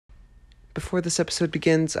Before this episode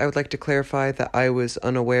begins, I would like to clarify that I was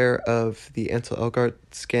unaware of the Ansel Elgort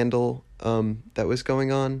scandal that was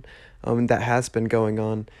going on, that has been going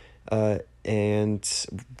on, and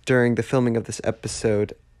during the filming of this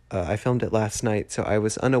episode, I filmed it last night, so I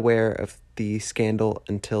was unaware of the scandal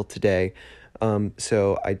until today.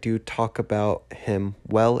 So I do talk about him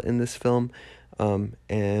well in this film,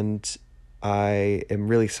 and I am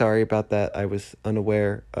really sorry about that. I was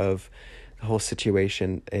unaware of the whole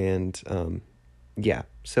situation, and yeah.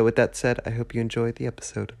 So with that said, I hope you enjoy the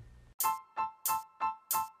episode.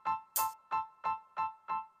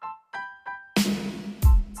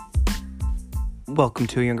 Welcome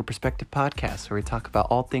to a Younger Perspective podcast, where we talk about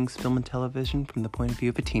all things film and television from the point of view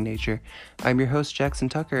of a teenager. I'm your host, Jackson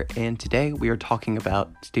Tucker, and today we are talking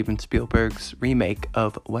about Steven Spielberg's remake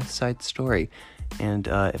of West Side Story. And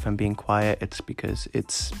if I'm being quiet, it's because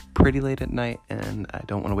it's pretty late at night and I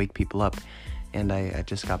don't want to wake people up. And I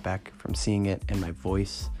just got back from seeing it, and my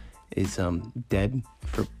voice is dead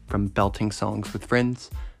from belting songs with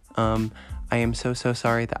friends. I am so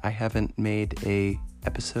sorry that I haven't made a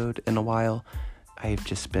episode in a while. I've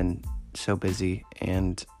just been so busy,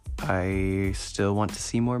 and I still want to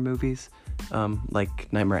see more movies,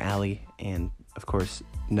 like Nightmare Alley and, of course,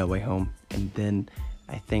 No Way Home. And then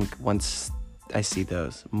I think once I see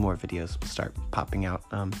those, more videos will start popping out,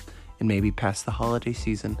 and maybe past the holiday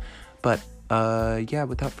season. But yeah,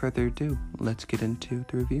 without further ado, let's get into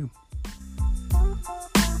the review.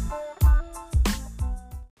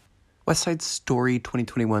 West Side Story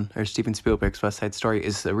 2021, or Steven Spielberg's West Side Story,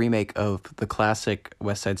 is a remake of the classic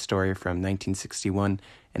West Side Story from 1961,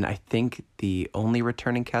 and I think the only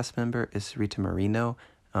returning cast member is Rita Moreno,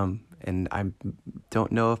 and I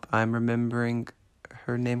don't know if I'm remembering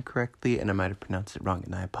her name correctly, and I might have pronounced it wrong,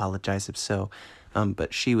 and I apologize if so,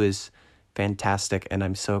 but she was fantastic, and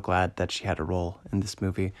I'm so glad that she had a role in this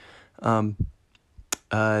movie.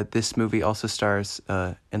 This movie also stars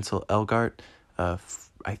Ansel Elgort.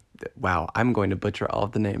 Wow, I'm going to butcher all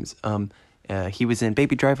of the names. He was in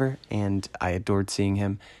Baby Driver, and I adored seeing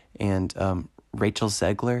him. And Rachel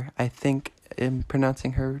Zegler, I think I'm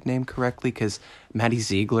pronouncing her name correctly, because Maddie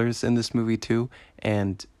Ziegler's in this movie too,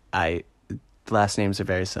 and the last names are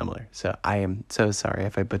very similar. So I am so sorry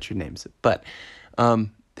if I butchered names. But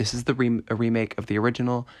this is a remake of the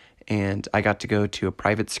original, and I got to go to a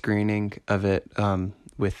private screening of it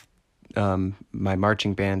with my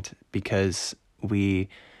marching band, because we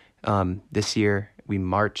this year we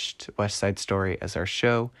marched West Side Story as our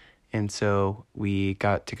show, and so we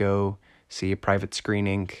got to go see a private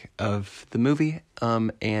screening of the movie,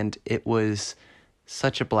 and it was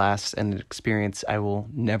such a blast and an experience I will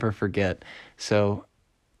never forget. So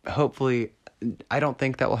hopefully, I don't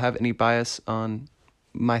think that will have any bias on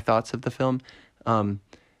my thoughts of the film.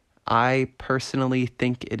 I personally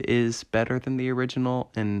think it is better than the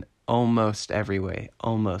original in almost every way.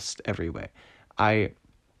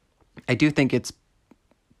 I do think it's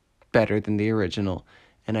better than the original,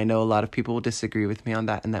 and I know a lot of people will disagree with me on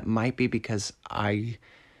that, and that might be because I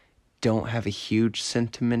don't have a huge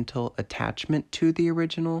sentimental attachment to the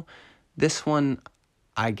original. This one,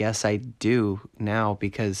 I guess I do now,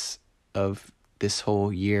 because of this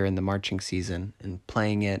whole year in the marching season and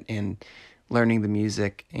playing it and learning the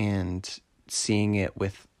music and seeing it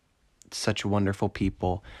with such wonderful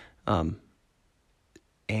people.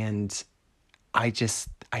 And I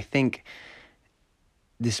think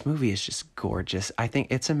this movie is just gorgeous. I think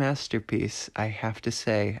it's a masterpiece. I have to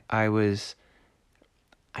say, I was,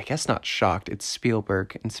 I guess, not shocked. It's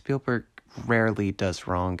Spielberg, and Spielberg rarely does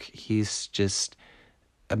wrong. He's just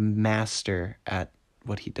a master at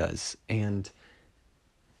what he does, and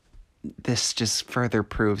this just further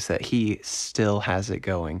proves that he still has it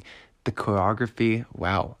going. The choreography,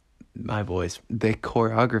 wow, my voice. The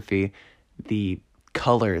choreography, the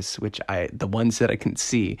colors, the ones that I can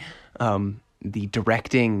see, the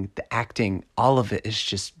directing, the acting, all of it is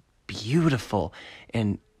just beautiful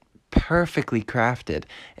and perfectly crafted.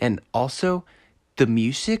 And also the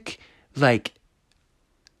music, like,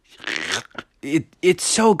 it's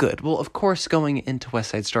so good. Well, of course, going into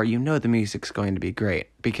West Side Story, you know the music's going to be great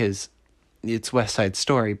because it's West Side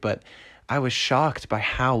Story, but I was shocked by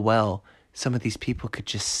how well some of these people could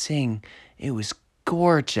just sing. It was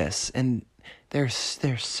gorgeous, and they're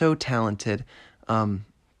so talented.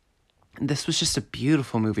 This was just a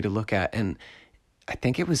beautiful movie to look at, and I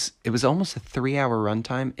think it was almost a 3-hour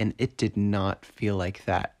runtime, and it did not feel like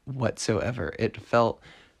that whatsoever. It felt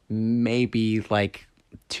maybe like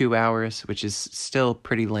 2 hours, which is still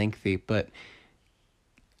pretty lengthy, but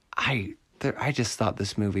I just thought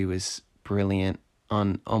this movie was brilliant.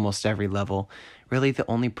 on almost every level. Really, the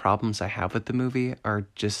only problems I have with the movie are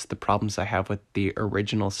just the problems I have with the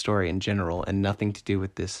original story in general, and nothing to do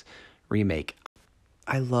with this remake.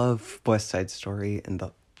 I love West Side Story and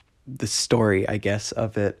the story, I guess,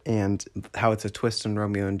 of it, and how it's a twist on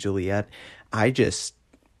Romeo and Juliet. I just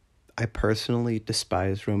I personally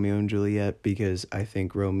despise Romeo and Juliet because I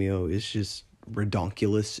think Romeo is just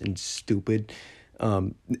redonkulous and stupid.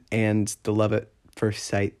 And the love at first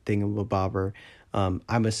sight thingamabobber.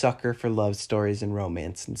 I'm a sucker for love stories and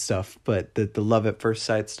romance and stuff, but the love at first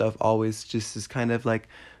sight stuff always just is kind of like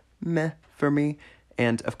meh for me.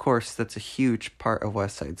 And of course, that's a huge part of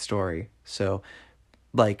West Side Story. So,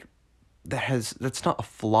 like, that's not a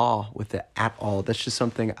flaw with it at all. That's just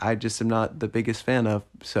something I just am not the biggest fan of.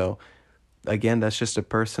 So again, that's just a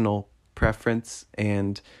personal preference,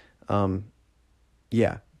 and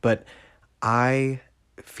yeah, but I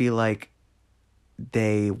feel like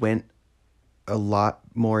they went a lot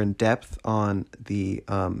more in depth on the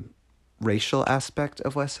racial aspect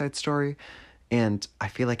of West Side Story, and I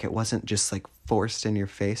feel like it wasn't just like forced in your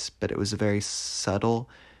face, but it was a very subtle.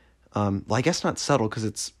 Well, I guess not subtle because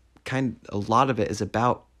it's a lot of it is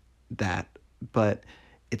about that, but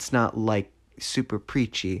it's not like super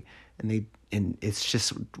preachy, and it's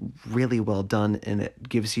just really well done, and it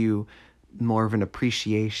gives you more of an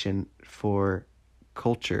appreciation for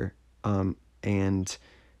culture, and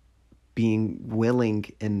being willing,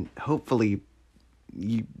 and hopefully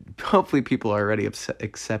people are already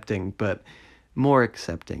accepting, but more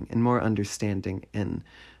accepting and more understanding. And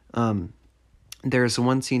there's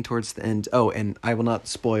one scene towards the end. Oh, and I will not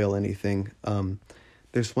spoil anything.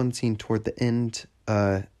 There's one scene toward the end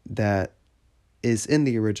that is in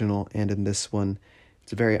the original and in this one.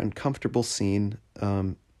 It's a very uncomfortable scene,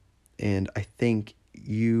 and I think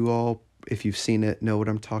you all, if you've seen it, know what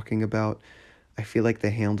I'm talking about. I feel like they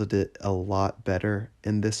handled it a lot better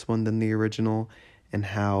in this one than the original, and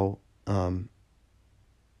how the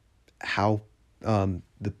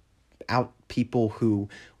out people who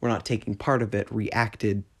were not taking part of it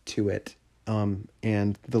reacted to it,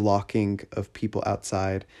 and the locking of people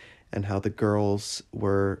outside, and how the girls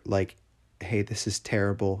were like, hey, this is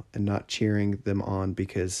terrible, and not cheering them on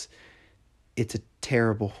because it's a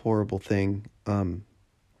terrible, horrible thing. And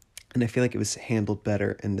I feel like it was handled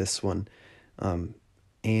better in this one.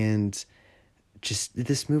 And just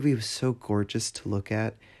this movie was so gorgeous to look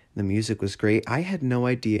at. The music was great. I had no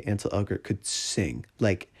idea Ansel Elgort could sing.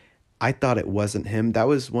 Like, I thought it wasn't him. That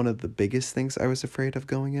was one of the biggest things I was afraid of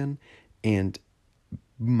going in. And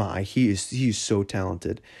he's so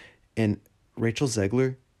talented. And Rachel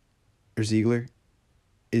Ziegler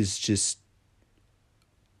is just,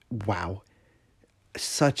 wow.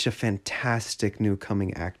 Such a fantastic new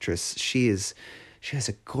coming actress. She has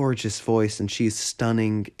a gorgeous voice, and she's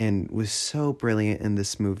stunning and was so brilliant in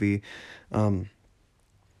this movie. I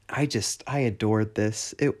adored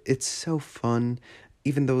this. It's so fun,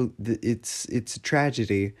 even though it's a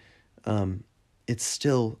tragedy. It's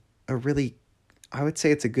still a really, I would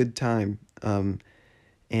say it's a good time.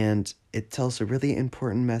 And it tells a really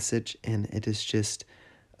important message, and it is just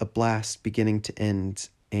a blast beginning to end,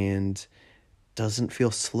 and doesn't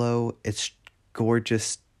feel slow. It's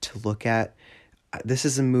gorgeous to look at. This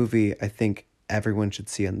is a movie I think everyone should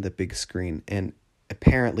see on the big screen, and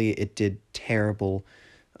apparently it did terrible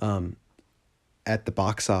at the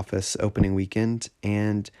box office opening weekend,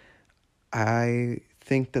 and I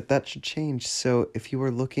think that should change. So if you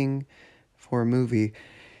are looking for a movie,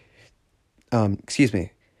 excuse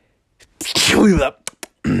me.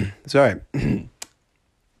 Sorry.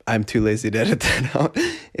 I'm too lazy to edit that out.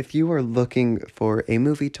 If you are looking for a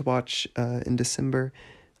movie to watch in December,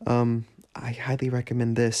 I highly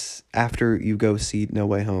recommend this after you go see No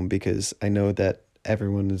Way Home, because I know that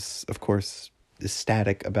everyone is, of course,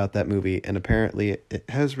 ecstatic about that movie, and apparently it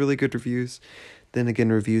has really good reviews. Then again,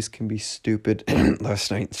 reviews can be stupid. Last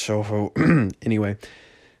Night in Soho. Anyway,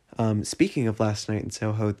 speaking of Last Night in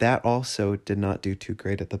Soho, that also did not do too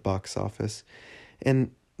great at the box office.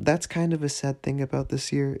 And that's kind of a sad thing about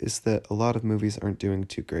this year, is that a lot of movies aren't doing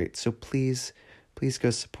too great. So please go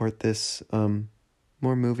support this.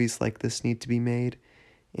 More movies like this need to be made,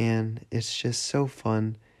 and it's just so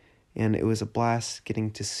fun. And it was a blast getting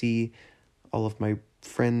to see all of my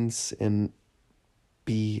friends and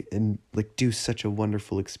do such a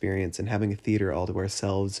wonderful experience, and having a theater all to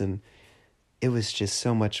ourselves, and it was just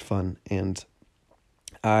so much fun. And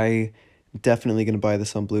I definitely going to buy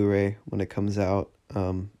this on Blu-ray when it comes out,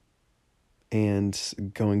 and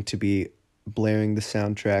going to be blaring the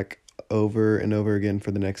soundtrack over and over again for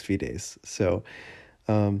the next few days. So,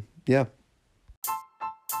 yeah.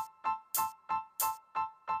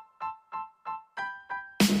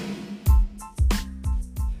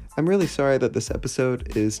 I'm really sorry that this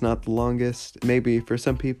episode is not the longest. Maybe for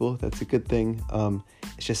some people that's a good thing.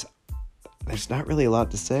 It's just, there's not really a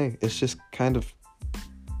lot to say. It's just kind of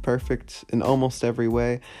perfect in almost every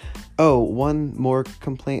way. Oh, one more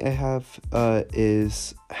complaint I have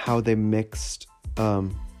is how they mixed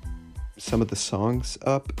some of the songs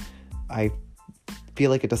up. I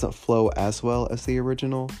feel like it doesn't flow as well as the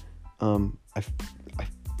original. I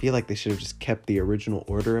feel like they should have just kept the original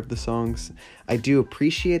order of the songs. I do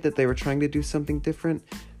appreciate that they were trying to do something different,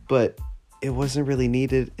 but it wasn't really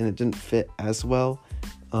needed and it didn't fit as well.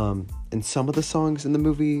 And some of the songs in the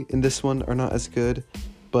movie, in this one, are not as good,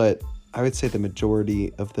 but I would say the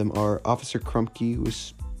majority of them are. Officer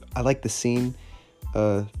Krumke I like the scene,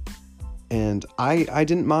 and I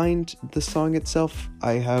didn't mind the song itself.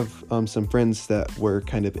 I have some friends that were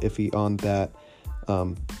kind of iffy on that,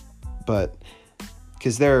 but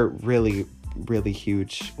because they're really, really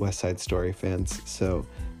huge West Side Story fans. So,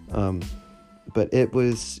 but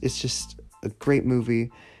it's just a great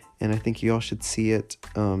movie, and I think you all should see it.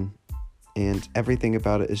 And everything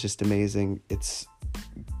about it is just amazing. It's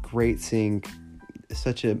great seeing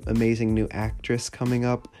such an amazing new actress coming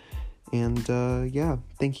up. And yeah,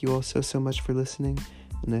 thank you all so much for listening,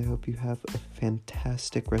 and I hope you have a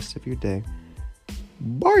fantastic rest of your day.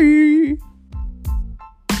 Bye!